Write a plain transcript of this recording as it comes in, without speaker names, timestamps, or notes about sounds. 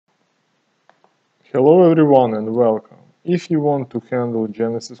Hello everyone and welcome. If you want to handle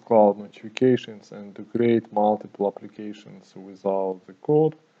Genesys Cloud notifications and to create multiple applications without the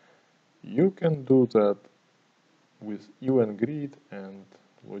code, you can do that with Event Grid and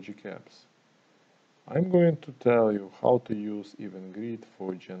Logic Apps. I'm going to tell you how to use Event Grid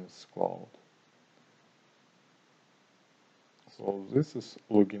for Genesys Cloud. So this is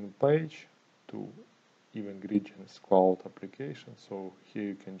login page to Event Grid Genesys Cloud application. So here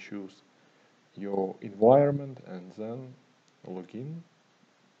you can choose your environment and then login.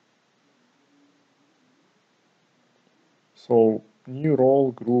 So new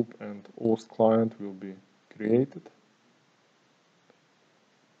role, group and host client will be created.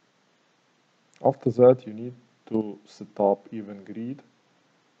 After that you need to set up Event Grid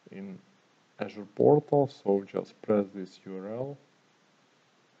in Azure portal, so just press this URL.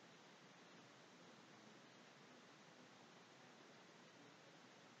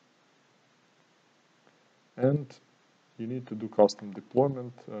 And you need to do custom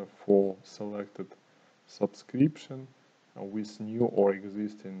deployment for selected subscription with new or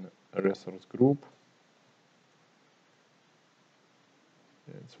existing resource group.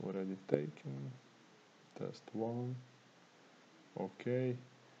 It's already taken. Test 1. Okay.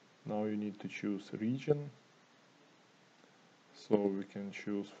 Now you need to choose region. So we can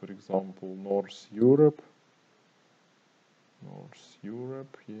choose, for example, North Europe. North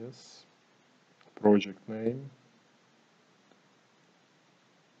Europe, yes. Project name.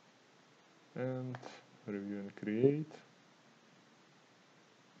 And review and create.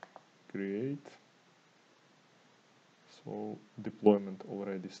 Create. So deployment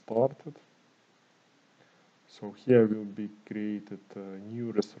already started. So here will be created a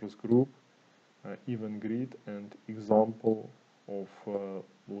new resource group, Event Grid and example of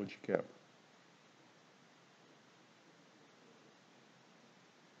Logic App.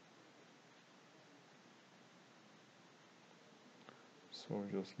 So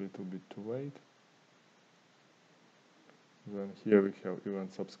just a little bit to wait. Then here we have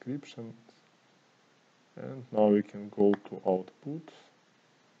event subscriptions. And now we can go to output.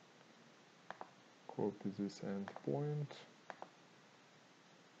 Copy this endpoint.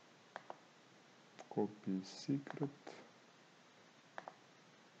 Copy secret.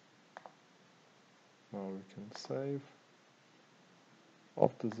 Now we can save.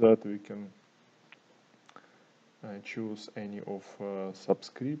 After that we can choose any of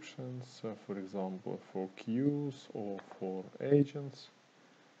subscriptions, for example for queues or for agents.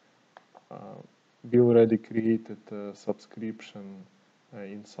 We already created a subscription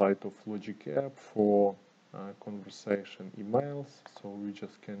inside of Logic App for conversation emails, so we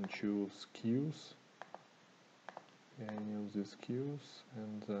just can choose queues and use these queues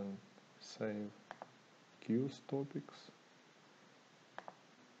and then save queues topics.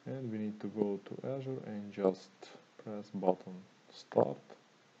 And we need to go to Azure and just press button start.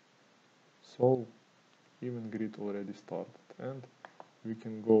 So Event Grid already started, and we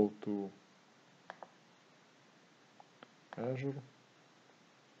can go to Azure.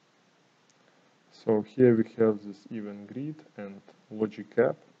 So here we have this Event Grid and Logic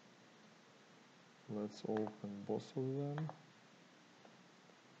App. Let's open both of them.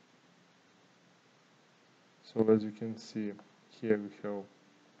 So as you can see, here we have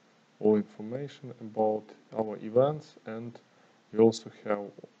all information about our events, and we also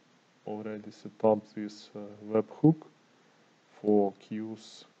have already set up this webhook for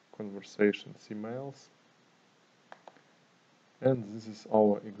queues, conversations, emails. And this is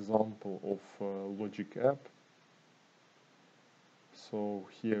our example of Logic App. So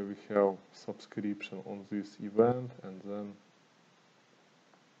here we have subscription on this event, and then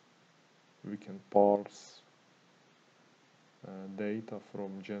we can parse data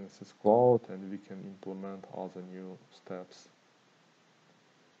from Genesys Cloud, and we can implement other new steps.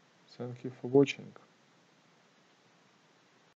 Thank you for watching.